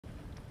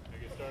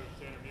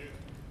to interview.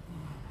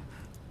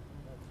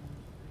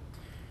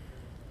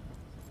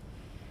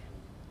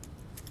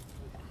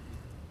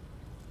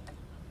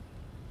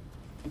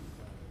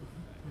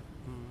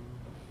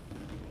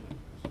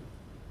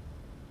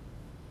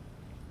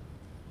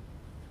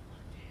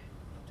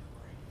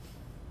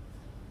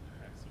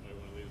 Somebody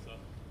want to lead us up?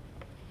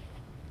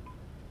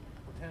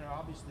 Well, Tanner,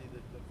 obviously the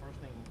first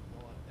thing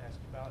I want to ask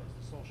you about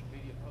is the social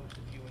media post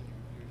of you and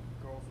your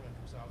girlfriend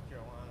from South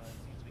Carolina. It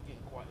seems to be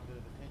getting quite a bit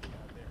of attention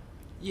out there.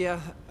 Yeah,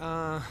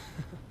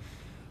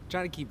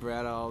 trying to keep her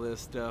out of all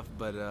this stuff,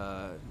 but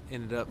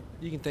ended up,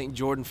 you can thank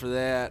Jordan for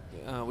that.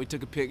 We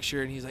took a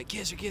picture, and he's like,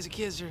 kiss her, kiss her,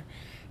 kiss her.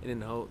 And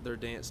then their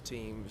dance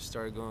team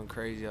started going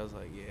crazy. I was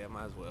like, yeah,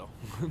 might as well.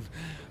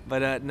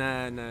 But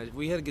nah,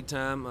 we had a good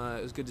time.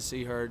 It was good to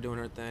see her doing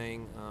her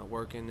thing,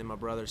 working, and my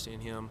brother seeing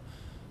him.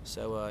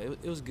 So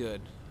it was good.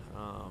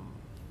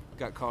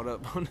 Got caught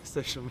up on the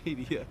social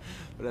media,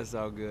 but that's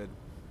all good.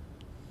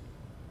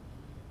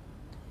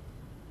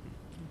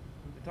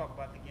 We talk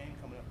about the game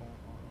coming up on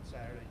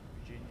Saturday,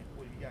 Virginia.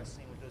 What have you guys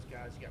seen with those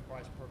guys? You got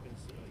Bryce,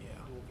 Perkins,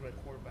 dual threat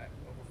quarterback,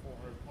 over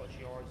 400 plus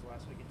yards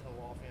last week in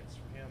total offense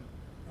for him.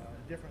 A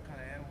different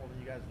kind of animal than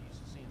you guys are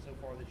used to seeing so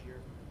far this year.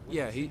 What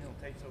have you seen him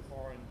take so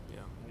far, and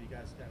what you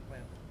guys got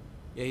planned for?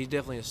 Yeah, he's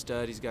definitely a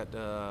stud. He's got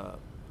a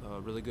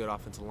really good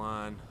offensive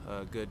line,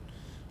 good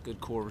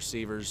core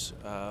receivers.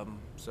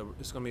 So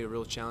it's going to be a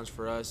real challenge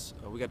for us.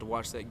 We got to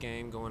watch that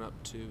game going up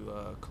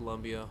to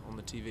Columbia on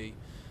the TV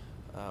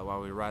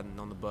while we were riding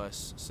on the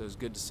bus. So it's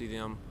good to see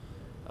them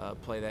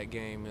play that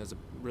game. It was a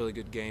really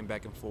good game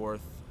back and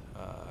forth.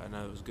 I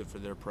know it was good for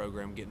their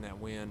program getting that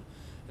win.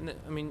 And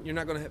I mean, you're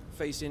not going to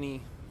face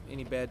any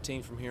bad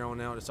team from here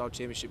on out. It's all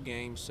championship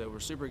games, so we're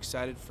super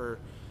excited for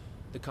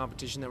the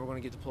competition that we're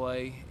going to get to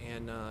play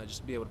and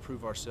just be able to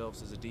prove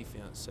ourselves as a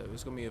defense. So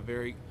it's going to be a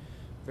very,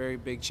 very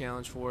big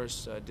challenge for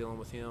us dealing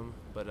with him,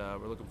 but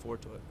we're looking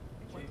forward to it.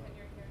 What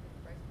tenure here does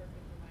Bryce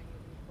Perkins remind you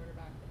of the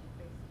quarterback that you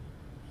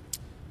faced?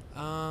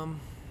 I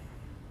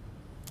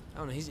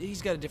don't know.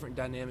 He's got a different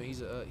dynamic.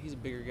 He's a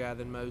bigger guy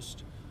than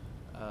most.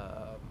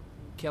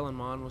 Kellen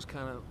Mond was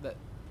kind of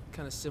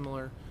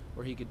similar,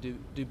 where he could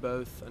do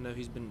both. I know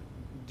he's been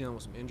dealing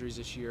with some injuries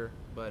this year,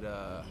 but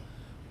I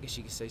guess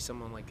you could say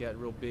someone like that,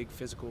 real big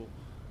physical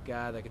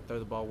guy that can throw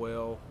the ball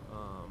well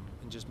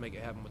and just make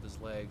it happen with his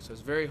legs. So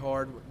it's very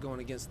hard going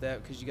against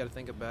that because you got to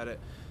think about it.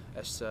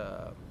 As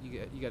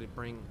you got to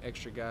bring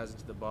extra guys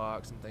into the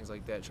box and things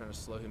like that, trying to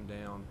slow him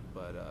down.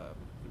 But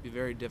it'd be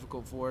very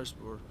difficult for us.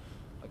 But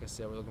like I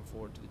said, we're looking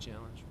forward to the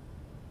challenge.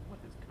 What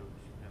has Coach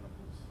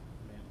Venables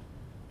meant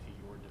to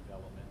your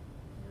development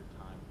in your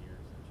time here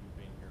since you've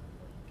been here from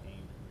where you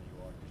came to where you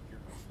are? Just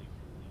your complete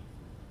belief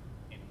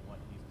in what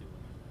he's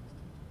doing as his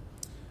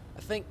team.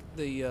 I think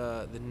the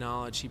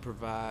knowledge he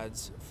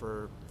provides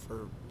for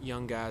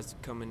young guys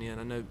coming in.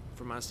 I know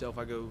for myself,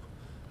 I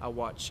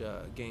watch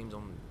games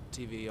on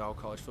TV, all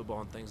college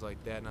football and things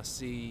like that, and I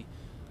see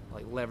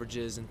like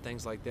leverages and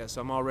things like that.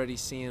 So I'm already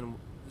seeing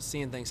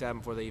things happen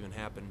before they even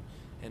happen.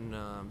 And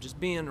just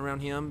being around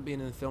him, being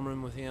in the film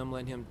room with him,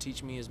 letting him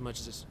teach me as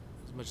much as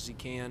he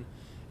can,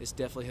 it's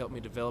definitely helped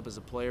me develop as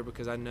a player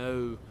because I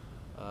know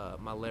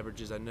my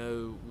leverages, I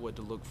know what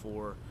to look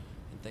for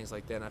and things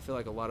like that. And I feel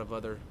like a lot of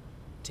other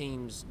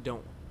teams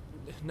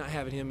not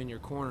having him in your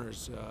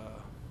corners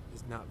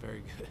is not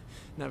very good.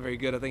 Not very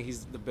good. I think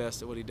he's the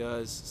best at what he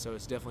does. So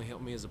it's definitely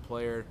helped me as a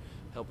player,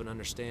 helping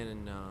understand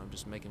and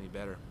just making me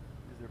better.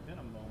 Has there been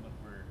a moment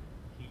where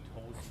he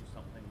told you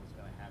something was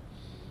going to happen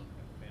when you look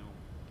at film,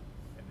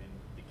 and then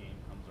the game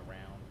comes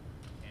around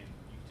and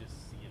you just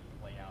see it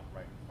play out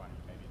right in front of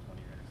you? Maybe it's one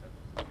of your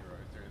interceptions to zero.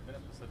 Has there been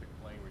a specific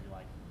play where you're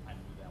like, I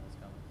knew that was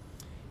coming?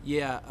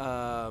 Yeah,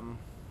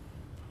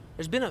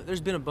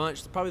 there's been a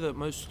bunch. Probably the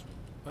most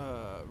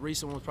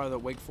recent one was probably the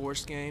Wake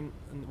Forest game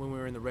when we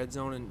were in the red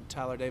zone and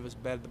Tyler Davis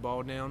batted the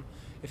ball down.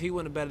 If he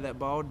wouldn't have batted that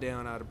ball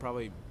down, I'd have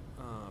probably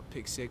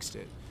pick-sixed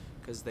it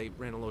because they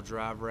ran a little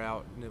drive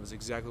route and it was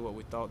exactly what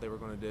we thought they were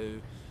going to do,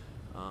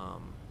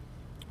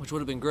 which would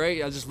have been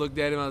great. I just looked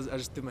at him. I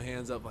just threw my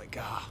hands up like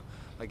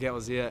that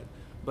was it.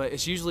 But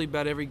it's usually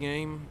about every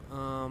game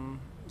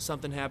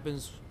something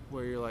happens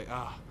where you're like,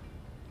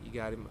 you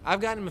got him.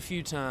 I've gotten him a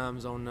few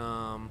times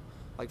on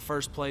like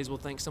first plays. We'll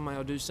think somebody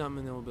will do something,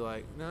 and then we'll be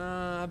like,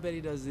 nah, I bet he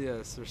does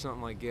this or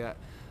something like that.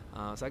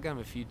 So I got him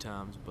a few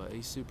times, but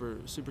he's super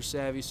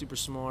savvy, super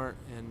smart,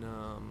 and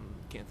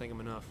can't thank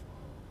him enough.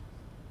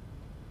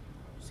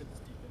 You said this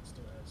defense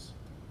still has,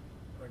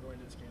 by going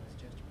into this game, has a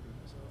chance to prove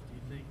itself. Do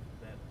you think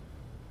that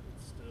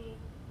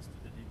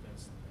the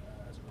defense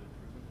hasn't really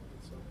proven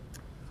itself?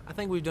 I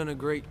think we've done a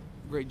great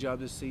job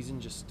this season,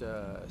 just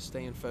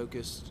staying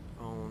focused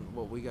on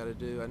what we got to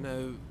do. I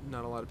know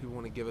not a lot of people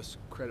want to give us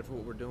credit for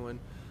what we're doing,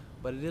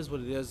 but it is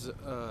what it is.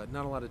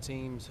 Not a lot of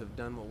teams have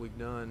done what we've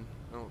done.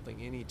 I don't think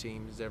any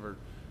team has ever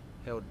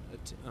held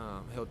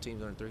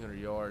teams under 300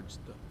 yards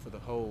for the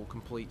whole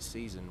complete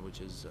season, which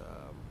is,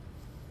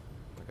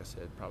 like I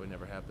said, probably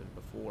never happened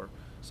before.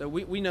 So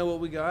we know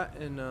what we got,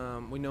 and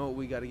we know what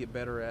we got to get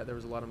better at. There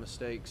was a lot of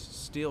mistakes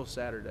still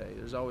Saturday.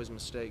 There's always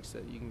mistakes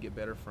that you can get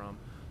better from.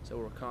 So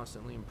we're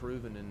constantly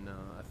improving, and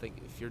I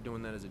think if you're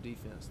doing that as a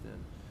defense,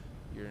 then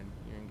you're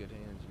in good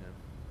hands. You know.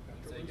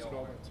 After losing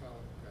all that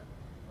talent, okay.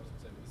 I was gonna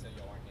say, when you say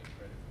y'all aren't getting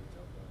credit for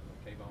yourself,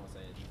 K'Von was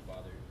saying he's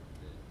bothered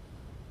that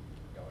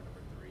y'all are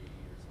number 3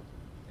 or something.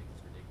 You think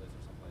it's ridiculous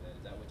or something like that.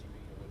 Is that what you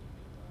mean, or what do you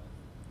mean by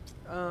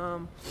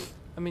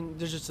it? I mean,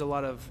 there's just a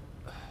lot of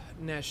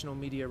national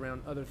media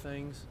around other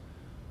things,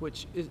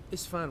 which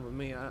is fine with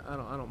me. I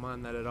don't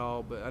mind that at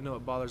all. But I know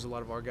it bothers a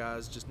lot of our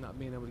guys just not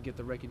being able to get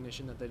the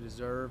recognition that they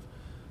deserve.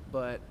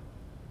 But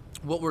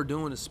what we're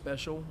doing is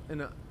special,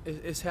 and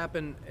it's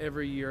happened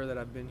every year that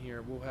I've been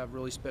here. We'll have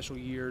really special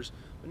years,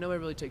 but nobody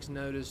really takes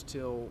notice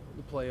till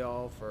the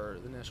playoff or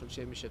the national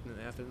championship, and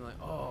then after, they're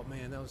like, "Oh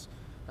man, that was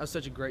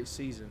such a great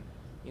season."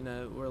 You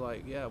know, we're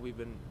like, "Yeah, we've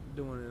been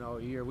doing it all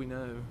year. We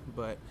know,"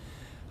 but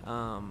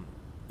and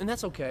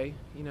that's okay.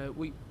 You know,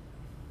 we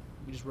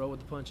just roll with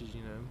the punches.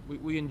 You know,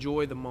 we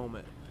enjoy the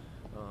moment.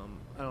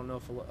 I don't know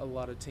if a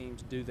lot of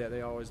teams do that.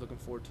 They're always looking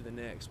forward to the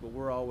next, but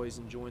we're always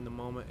enjoying the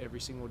moment. Every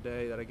single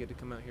day that I get to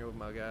come out here with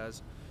my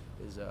guys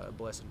is a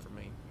blessing for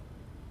me.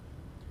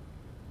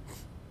 Do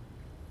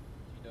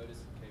you notice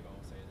K'Von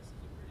was saying this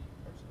is a pretty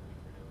personal week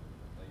for him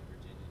playing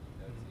Virginia? Do you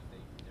notice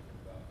anything different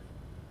about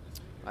this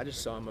week? I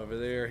just saw him over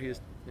there.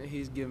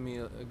 He's giving me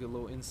a good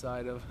little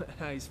insight of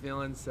how he's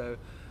feeling. So,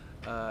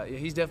 yeah,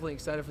 he's definitely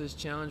excited for this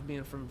challenge,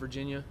 being from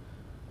Virginia.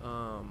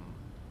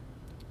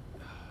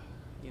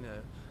 You know,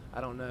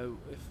 I don't know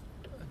if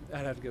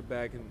I'd have to go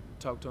back and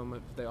talk to him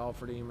if they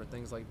offered him or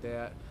things like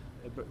that.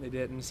 But they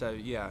didn't. So,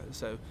 yeah,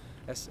 so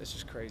that's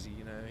just crazy.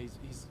 You know,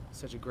 he's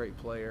such a great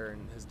player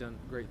and has done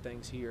great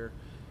things here.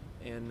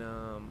 And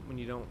when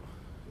you don't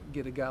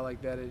get a guy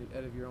like that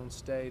out of your own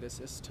state,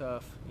 it's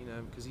tough, you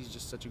know, because he's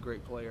just such a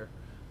great player.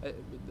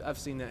 I've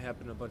seen that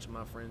happen to a bunch of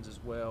my friends as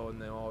well,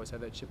 and they always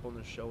have that chip on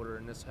their shoulder,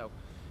 and that's how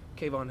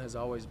K'Von has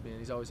always been.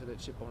 He's always had that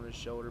chip on his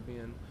shoulder,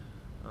 being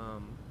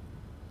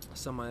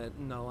somebody that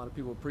not a lot of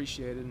people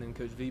appreciated, and then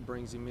Coach V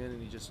brings him in,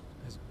 and he just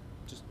has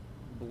just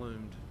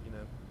bloomed, you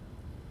know.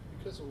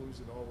 Because of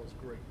losing all those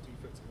great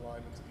defensive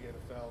linemen to the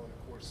NFL, and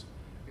of course,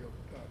 you know,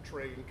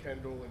 Trey and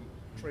Kendall and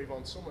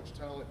Trayvon, so much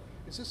talent.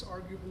 Is this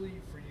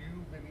arguably for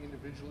you, maybe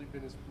individually,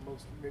 been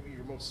maybe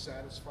your most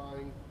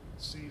satisfying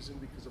season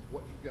because of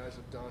what you guys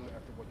have done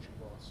after what you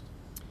lost?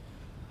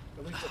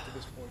 At least up to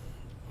this point.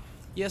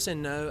 Yes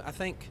and no. I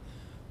think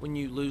when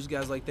you lose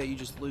guys like that, you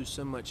just lose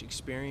so much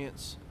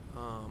experience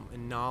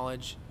and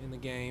knowledge in the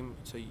game.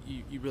 So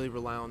you really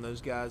rely on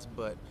those guys.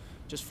 But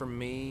just for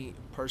me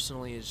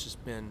personally, I've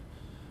just been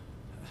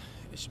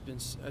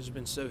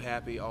so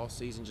happy all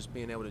season, just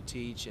being able to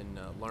teach and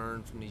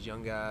learn from these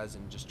young guys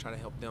and just try to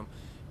help them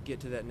get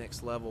to that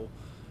next level.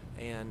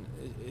 And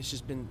it's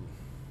just been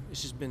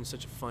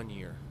such a fun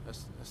year.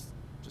 That's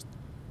just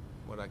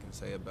what I can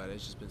say about it.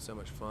 It's just been so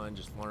much fun,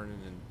 just learning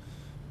and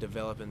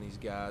developing these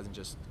guys, and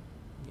just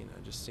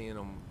seeing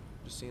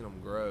them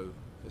grow.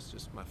 It's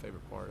just my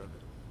favorite part of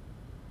it.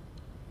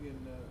 In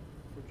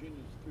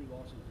Virginia's 3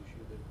 losses this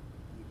year, the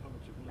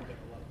opponents have really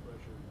gotten a lot of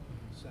pressure,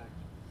 sacked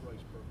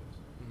Bryce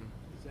Perkins.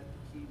 Mm-hmm. Is that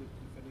the key to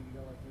defending a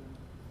guy like him?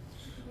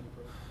 Keeping him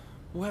approach?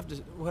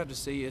 We'll have to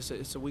see.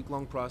 It's a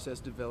week-long process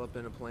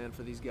developing a plan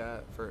for these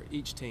guys, for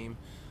each team.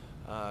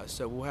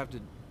 So we'll have to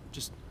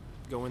just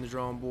go in the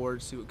drawing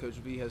board, see what Coach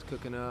V has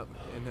cooking up,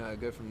 and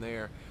go from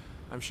there.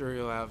 I'm sure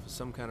he'll have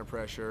some kind of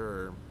pressure,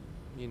 or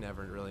you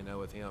never really know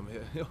with him.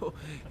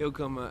 He'll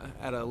come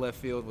out of left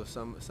field with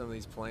some of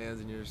these plans,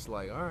 and you're just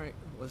like, all right,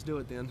 let's do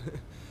it then.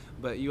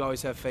 But you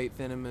always have faith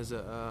in him as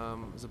a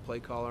play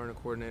caller and a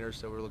coordinator,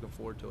 so we're looking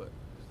forward to it.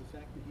 Is the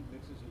fact that he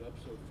mixes it up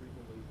so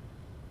frequently,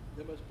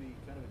 that must be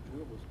kind of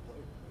enjoyable as a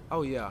player?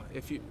 Oh yeah,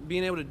 if you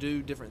being able to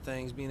do different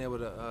things, being able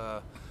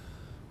to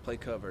play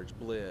coverage,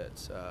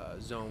 blitz,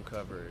 zone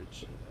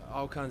coverage,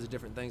 all kinds of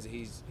different things that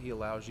he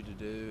allows you to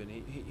do, and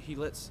he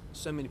lets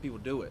so many people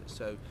do it.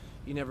 So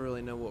you never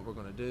really know what we're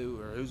going to do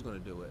or who's going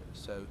to do it.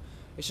 So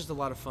it's just a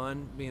lot of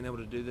fun being able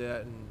to do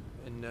that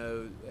and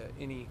know at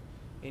any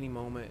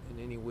moment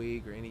in any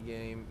week or any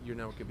game your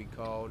number could be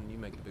called and you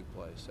make the big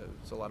play. So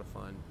it's a lot of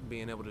fun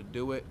being able to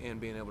do it and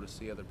being able to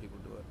see other people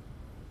do it.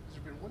 Has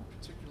there been one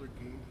particular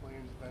game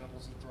plan that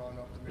Venables has drawn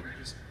up that maybe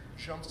just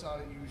jumps out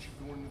at you as you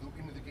go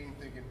into the game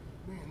thinking,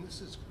 man,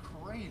 this is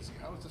crazy.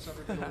 How is this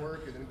ever going to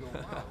work? And then go,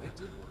 wow, it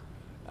did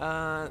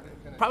work.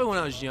 Probably when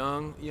I was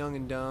young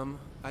and dumb,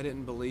 I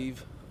didn't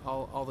believe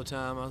all the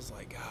time. I was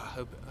like,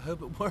 I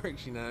hope it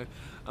works. You know,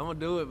 I'm gonna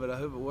do it, but I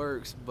hope it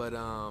works. But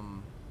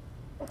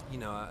you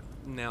know,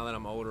 now that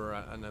I'm older,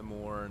 I know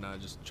more, and I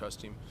just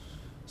trust him.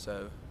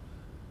 So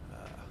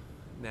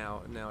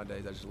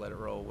nowadays, I just let it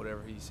roll.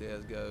 Whatever he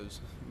says goes.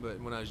 But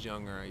when I was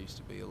younger, I used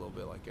to be a little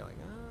bit like,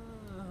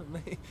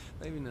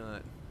 maybe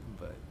not.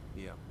 But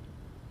yeah.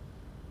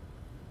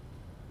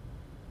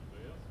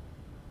 Anybody else?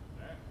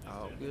 All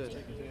right. Oh, good.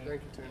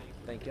 Thank you, Tim.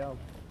 Thank y'all.